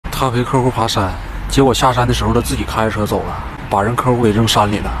他陪客户爬山，结果下山的时候他自己开着车走了，把人客户给扔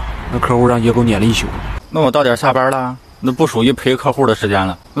山里了。那客户让野狗撵了一宿。那我到点下班了，那不属于陪客户的时间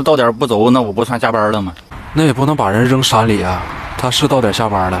了。那到点不走，那我不算加班了吗？那也不能把人扔山里啊。他是到点下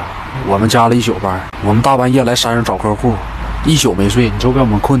班了，我们加了一宿班，我们大半夜来山上找客户，一宿没睡，你知道给我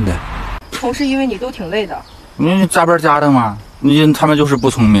们困的。同事因为你都挺累的。你加班加的嘛，他们就是不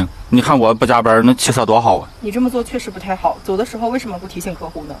聪明。你看我不加班，那气色多好啊！你这么做确实不太好，走的时候为什么不提醒客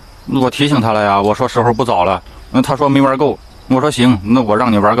户呢？我提醒他了呀，我说时候不早了，那他说没玩够，我说行，那我让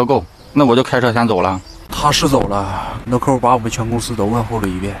你玩个够，那我就开车先走了。他是走了，那客户把我们全公司都问候了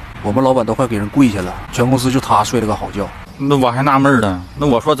一遍，我们老板都快给人跪下了，全公司就他睡了个好觉。那我还纳闷呢，那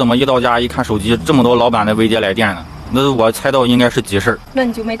我说怎么一到家一看手机，这么多老板的未接来电呢？那我猜到应该是急事。那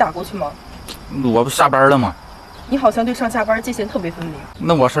你就没打过去吗？我不下班了吗？你好像对上下班界限特别分明。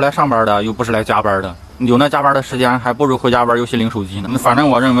那我是来上班的，又不是来加班的。有那加班的时间，还不如回家玩游戏领手机呢。反正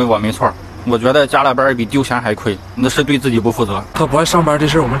我认为我没错，我觉得加了班比丢钱还亏，那是对自己不负责。他不爱上班这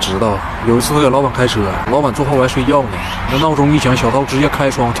事儿我们知道，有一次他给老板开车，老板坐后排睡觉呢，那闹钟一响，小涛直接开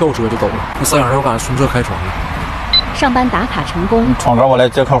窗跳车就走了，那3小时赶上孙策开窗了。上班打卡成功。闯哥，我来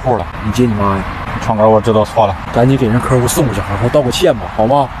接客户了。你接你妈呀！闯哥，我知道错了，赶紧给人客户送过去，好好道个歉吧，好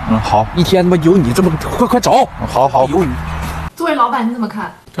吗？好。一天他妈有你这么快找。好。有你。作为老板，你怎么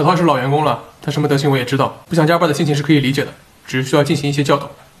看？小涛是老员工了，他什么德行我也知道，不想加班的心情是可以理解的，只是需要进行一些教导。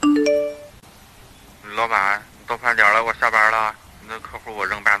老板，到饭点了，我下班了，那客户我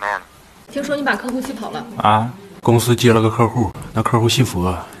扔半道了。听说你把客户气跑了啊？公司接了个客户，那客户信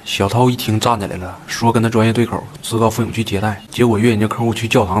佛，小涛一听站起来了，说跟他专业对口，自告奋勇去接待，结果约人家客户去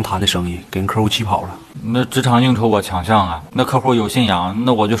教堂谈的生意，给人客户气跑了。那职场应酬我强项啊，那客户有信仰，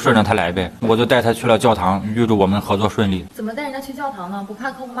那我就顺着他来呗，我就带他去了教堂，预祝我们合作顺利。怎么带人家去教堂呢？不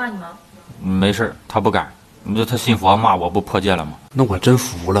怕客户骂你吗？没事，他不敢。那他信佛骂我不破戒了吗？那我真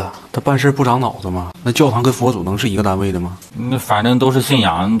服了，他办事不长脑子吗？那教堂跟佛祖能是一个单位的吗？那反正都是信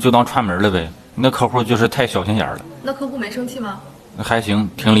仰，就当串门了呗。那客户就是太小心眼了。那客户没生气吗？还行，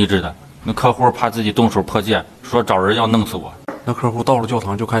挺理智的。那客户怕自己动手破戒，说找人要弄死我。那客户到了教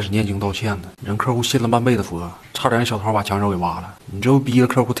堂就开始念经道歉呢，人客户信了半辈子佛，差点让小涛把墙角给挖了。你这不逼着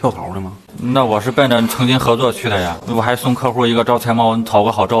客户跳槽的吗？那我是奔着曾经合作去的呀，我还送客户一个招财猫，讨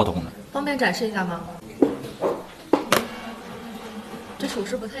个好兆头呢。方便展示一下吗？这手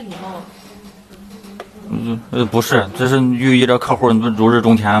势不太礼貌。不是，这是寓意着客户如日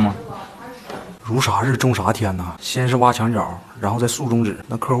中天吗？如啥日中啥天呐？先是挖墙角，然后再竖中指，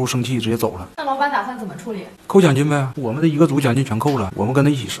那客户生气直接走了。那老板打算怎么处理？扣奖金呗，我们的一个组奖金全扣了，我们跟他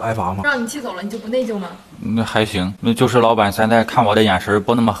一起挨罚嘛。让你气走了，你就不内疚吗？那还行，那就是老板现在看我的眼神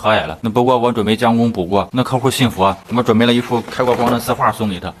不那么和蔼了。那不过我准备将功补过，那客户信佛，我准备了一幅开过光的字画送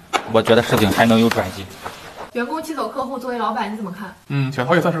给他，我觉得事情还能有转机。员工气走客户，作为老板你怎么看？小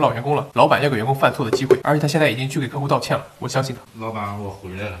涛也算是老员工了，老板要给员工犯错的机会，而且他现在已经去给客户道歉了，我相信他。老板，我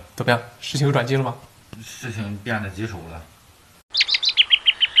回来了。怎么样？事情有转机了吗？事情变得棘手了。